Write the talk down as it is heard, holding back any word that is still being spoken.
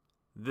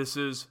This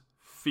is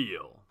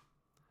Feel.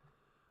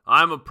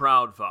 I'm a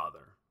proud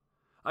father.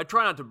 I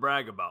try not to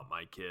brag about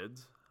my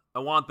kids. I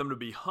want them to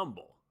be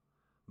humble.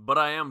 But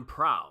I am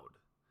proud.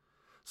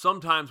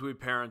 Sometimes we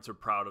parents are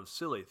proud of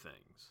silly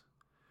things.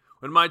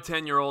 When my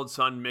 10-year-old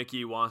son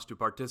Mickey wants to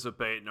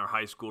participate in our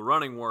high school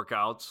running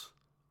workouts,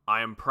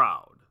 I am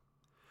proud.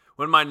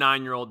 When my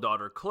 9-year-old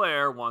daughter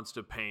Claire wants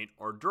to paint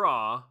or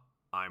draw,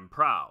 I'm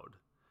proud.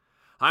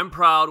 I'm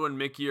proud when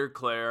Mickey or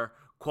Claire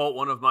quote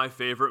one of my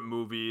favorite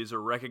movies or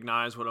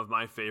recognize one of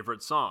my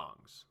favorite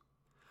songs.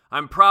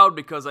 I'm proud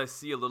because I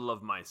see a little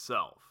of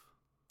myself.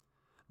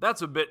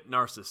 That's a bit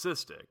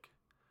narcissistic.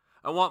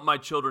 I want my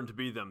children to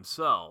be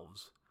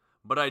themselves,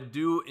 but I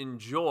do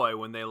enjoy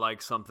when they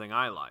like something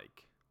I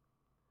like.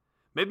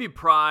 Maybe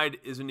pride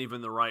isn't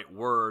even the right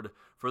word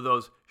for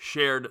those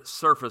shared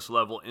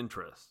surface-level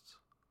interests.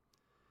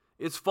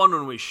 It's fun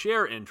when we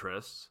share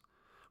interests,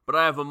 but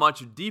I have a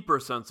much deeper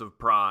sense of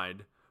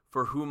pride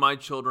for who my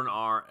children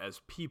are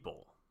as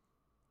people.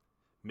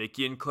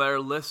 Mickey and Claire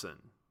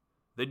listen.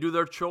 They do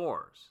their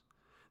chores.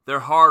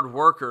 They're hard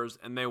workers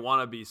and they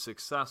want to be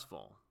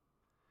successful.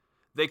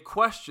 They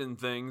question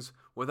things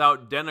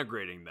without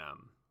denigrating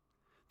them.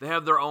 They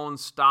have their own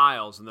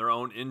styles and their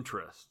own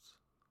interests.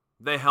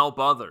 They help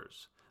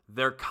others.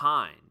 They're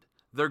kind.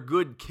 They're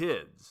good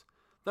kids.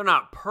 They're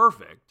not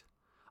perfect.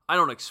 I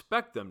don't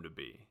expect them to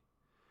be.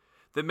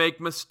 They make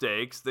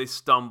mistakes, they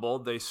stumble,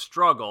 they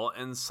struggle,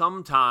 and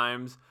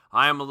sometimes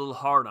I am a little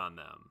hard on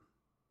them.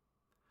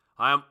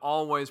 I am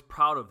always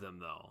proud of them,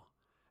 though,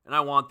 and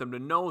I want them to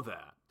know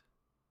that.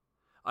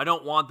 I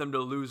don't want them to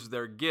lose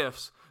their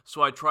gifts,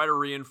 so I try to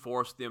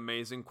reinforce the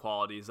amazing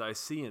qualities I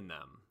see in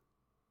them.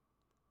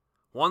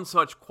 One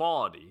such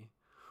quality,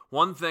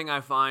 one thing I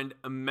find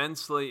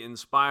immensely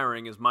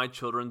inspiring is my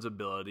children's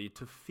ability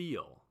to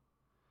feel.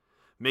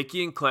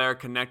 Mickey and Claire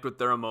connect with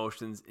their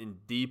emotions in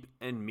deep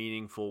and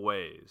meaningful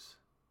ways.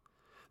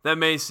 That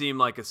may seem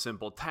like a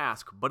simple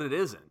task, but it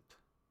isn't.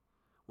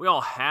 We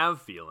all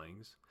have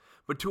feelings,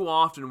 but too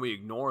often we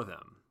ignore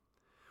them.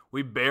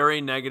 We bury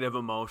negative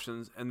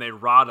emotions and they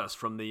rot us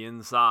from the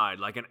inside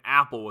like an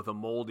apple with a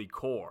moldy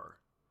core.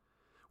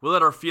 We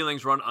let our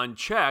feelings run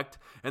unchecked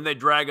and they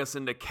drag us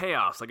into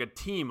chaos like a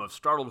team of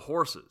startled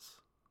horses.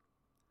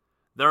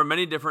 There are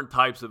many different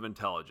types of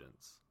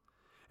intelligence,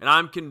 and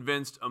I'm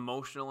convinced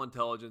emotional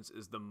intelligence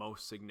is the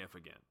most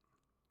significant.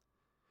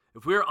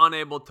 If we are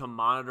unable to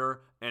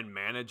monitor and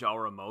manage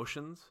our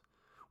emotions,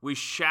 we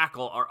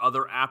shackle our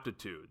other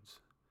aptitudes.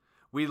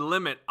 We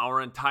limit our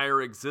entire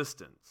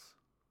existence.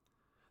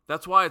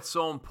 That's why it's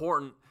so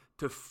important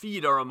to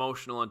feed our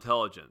emotional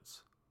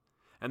intelligence.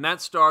 And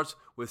that starts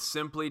with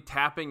simply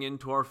tapping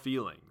into our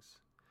feelings,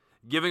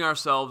 giving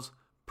ourselves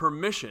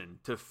permission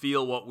to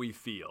feel what we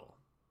feel.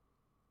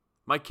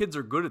 My kids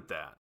are good at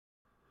that.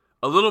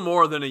 A little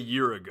more than a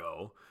year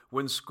ago,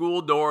 when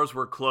school doors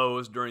were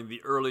closed during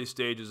the early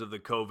stages of the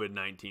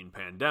COVID-19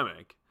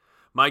 pandemic,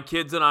 my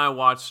kids and I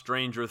watched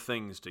Stranger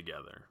Things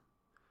together.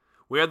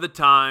 We had the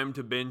time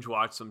to binge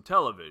watch some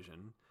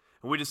television,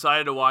 and we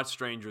decided to watch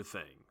Stranger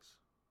Things.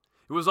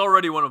 It was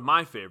already one of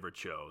my favorite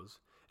shows,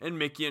 and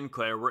Mickey and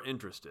Claire were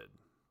interested.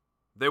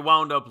 They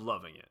wound up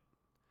loving it.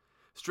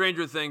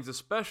 Stranger Things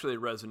especially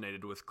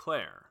resonated with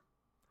Claire.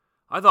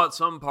 I thought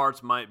some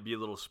parts might be a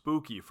little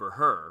spooky for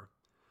her,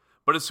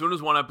 but as soon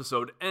as one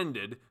episode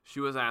ended, she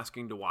was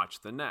asking to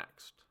watch the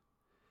next.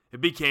 It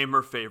became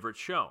her favorite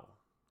show.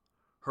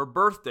 Her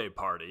birthday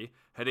party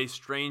had a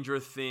Stranger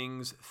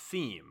Things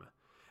theme,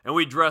 and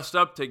we dressed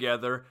up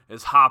together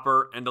as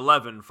Hopper and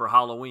Eleven for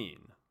Halloween.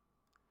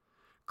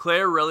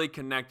 Claire really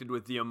connected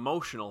with the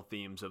emotional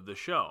themes of the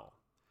show.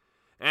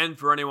 And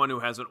for anyone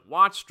who hasn't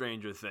watched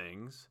Stranger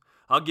Things,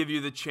 I'll give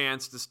you the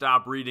chance to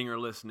stop reading or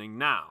listening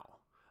now.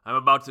 I'm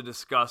about to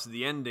discuss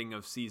the ending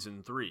of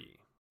Season 3.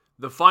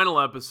 The final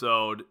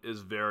episode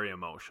is very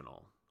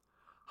emotional.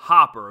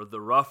 Hopper,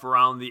 the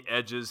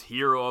rough-around-the-edges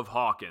hero of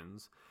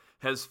Hawkins,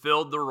 has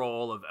filled the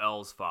role of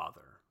Elle's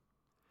father.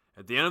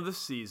 At the end of the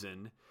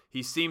season,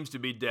 he seems to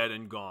be dead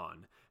and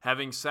gone,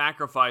 having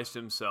sacrificed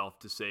himself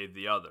to save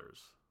the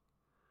others.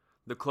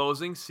 The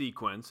closing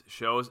sequence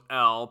shows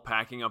Elle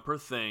packing up her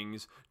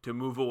things to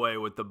move away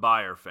with the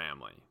Byer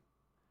family.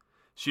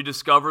 She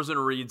discovers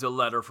and reads a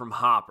letter from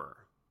Hopper.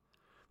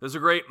 There's a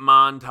great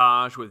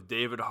montage with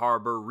David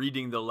Harbour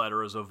reading the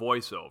letter as a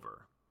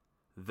voiceover.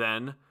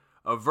 Then,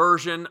 a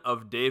version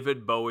of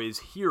David Bowie's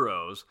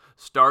Heroes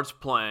starts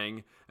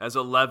playing as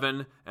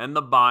Eleven and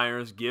the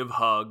Byers give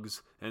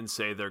hugs and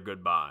say their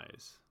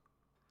goodbyes.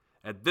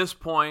 At this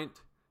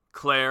point,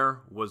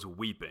 Claire was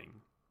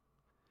weeping.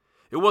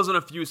 It wasn't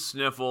a few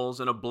sniffles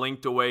and a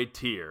blinked-away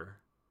tear.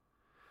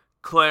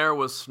 Claire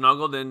was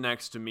snuggled in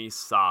next to me,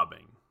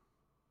 sobbing.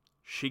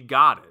 She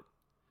got it.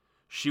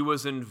 She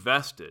was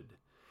invested,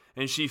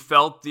 and she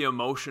felt the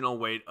emotional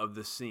weight of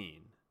the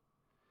scene.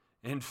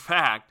 In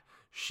fact,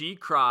 she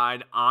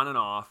cried on and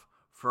off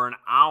for an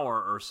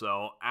hour or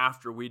so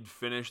after we'd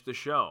finished the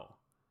show.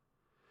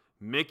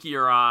 Mickey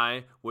or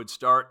I would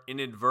start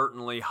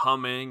inadvertently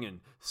humming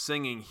and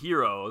singing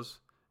Heroes,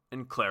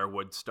 and Claire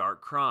would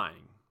start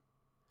crying.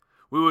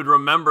 We would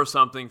remember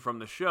something from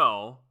the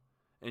show,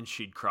 and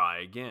she'd cry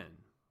again.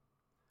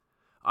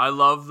 I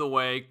love the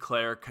way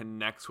Claire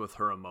connects with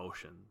her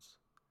emotions.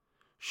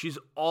 She's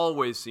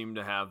always seemed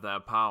to have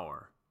that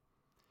power.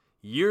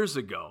 Years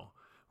ago,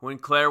 when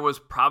Claire was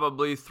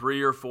probably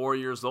 3 or 4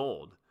 years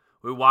old,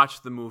 we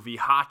watched the movie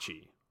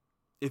Hachi.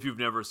 If you've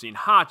never seen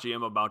Hachi,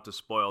 I'm about to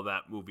spoil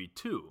that movie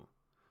too.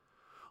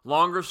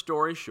 Longer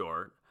story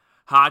short,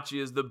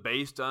 Hachi is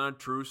based on a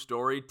true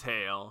story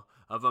tale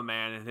of a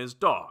man and his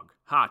dog,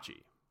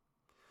 Hachi.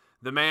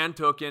 The man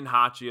took in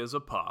Hachi as a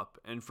pup,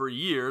 and for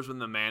years when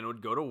the man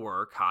would go to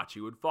work,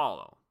 Hachi would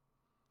follow.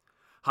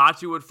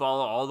 Hachi would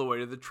follow all the way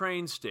to the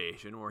train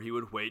station where he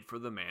would wait for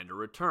the man to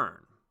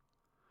return.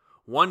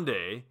 One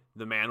day,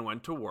 the man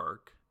went to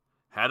work,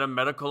 had a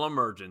medical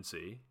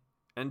emergency,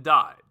 and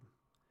died.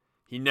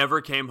 He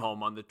never came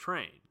home on the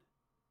train,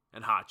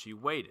 and Hachi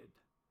waited.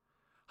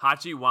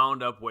 Hachi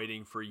wound up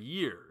waiting for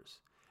years,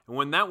 and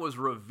when that was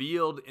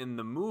revealed in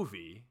the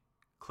movie,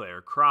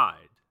 Claire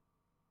cried.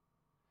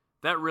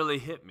 That really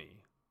hit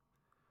me.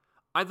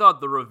 I thought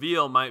the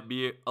reveal might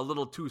be a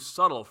little too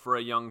subtle for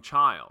a young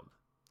child.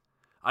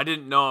 I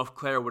didn't know if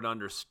Claire would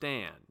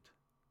understand.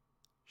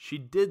 She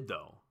did,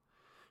 though.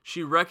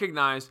 She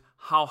recognized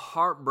how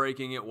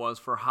heartbreaking it was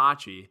for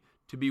Hachi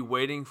to be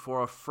waiting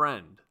for a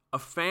friend, a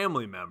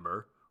family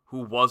member, who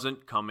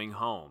wasn't coming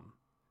home.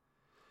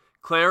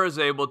 Claire is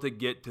able to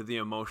get to the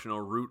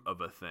emotional root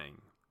of a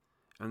thing,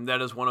 and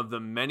that is one of the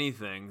many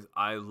things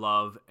I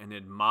love and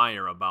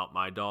admire about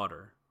my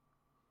daughter.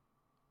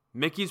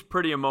 Mickey's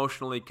pretty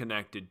emotionally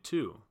connected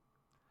too.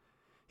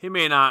 He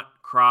may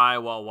not cry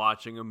while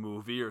watching a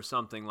movie or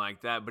something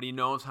like that, but he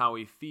knows how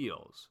he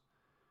feels.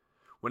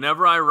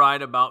 Whenever I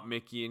write about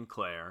Mickey and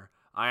Claire,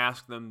 I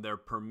ask them their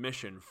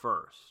permission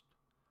first.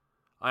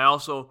 I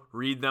also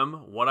read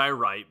them what I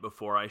write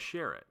before I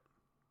share it.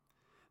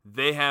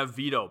 They have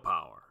veto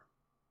power.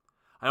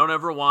 I don't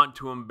ever want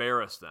to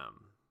embarrass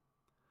them.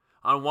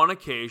 On one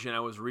occasion,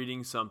 I was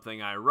reading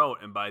something I wrote,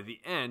 and by the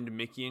end,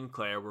 Mickey and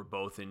Claire were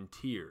both in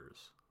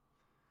tears.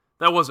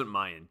 That wasn't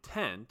my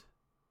intent,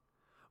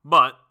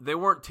 but they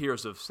weren't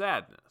tears of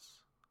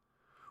sadness.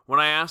 When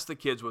I asked the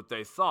kids what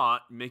they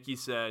thought, Mickey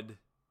said,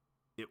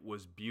 "It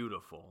was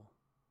beautiful."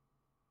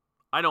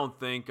 I don't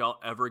think I'll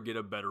ever get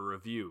a better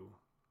review.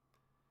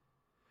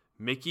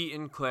 Mickey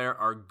and Claire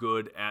are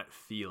good at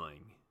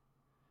feeling.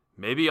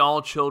 Maybe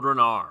all children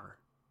are.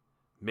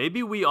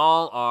 Maybe we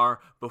all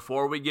are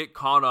before we get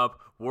caught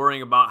up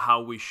worrying about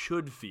how we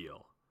should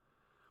feel,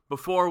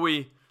 before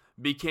we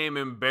became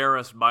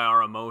embarrassed by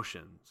our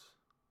emotions.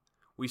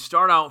 We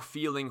start out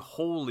feeling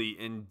wholly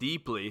and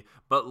deeply,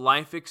 but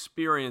life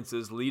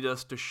experiences lead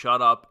us to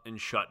shut up and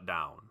shut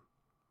down.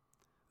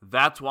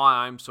 That's why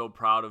I'm so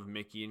proud of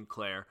Mickey and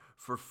Claire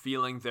for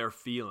feeling their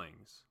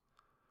feelings.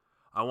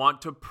 I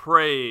want to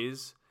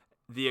praise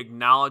the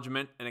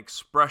acknowledgement and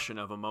expression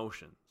of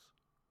emotions.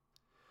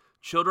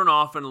 Children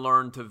often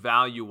learn to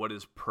value what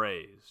is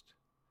praised,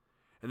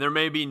 and there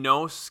may be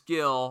no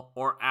skill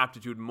or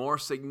aptitude more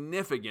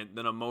significant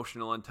than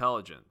emotional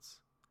intelligence.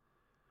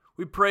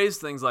 We praise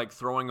things like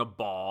throwing a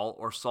ball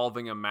or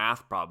solving a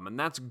math problem, and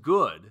that's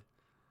good,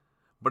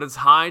 but it's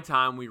high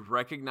time we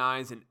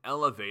recognize and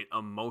elevate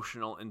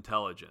emotional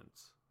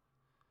intelligence.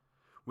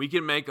 We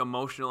can make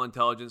emotional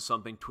intelligence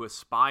something to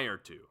aspire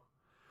to.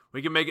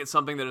 We can make it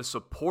something that is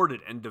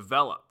supported and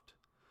developed.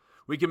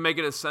 We can make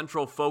it a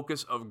central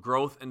focus of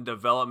growth and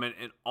development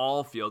in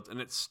all fields,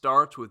 and it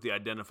starts with the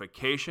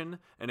identification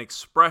and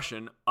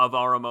expression of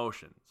our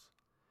emotions.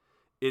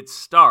 It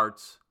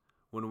starts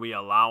when we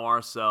allow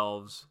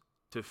ourselves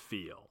to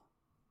feel.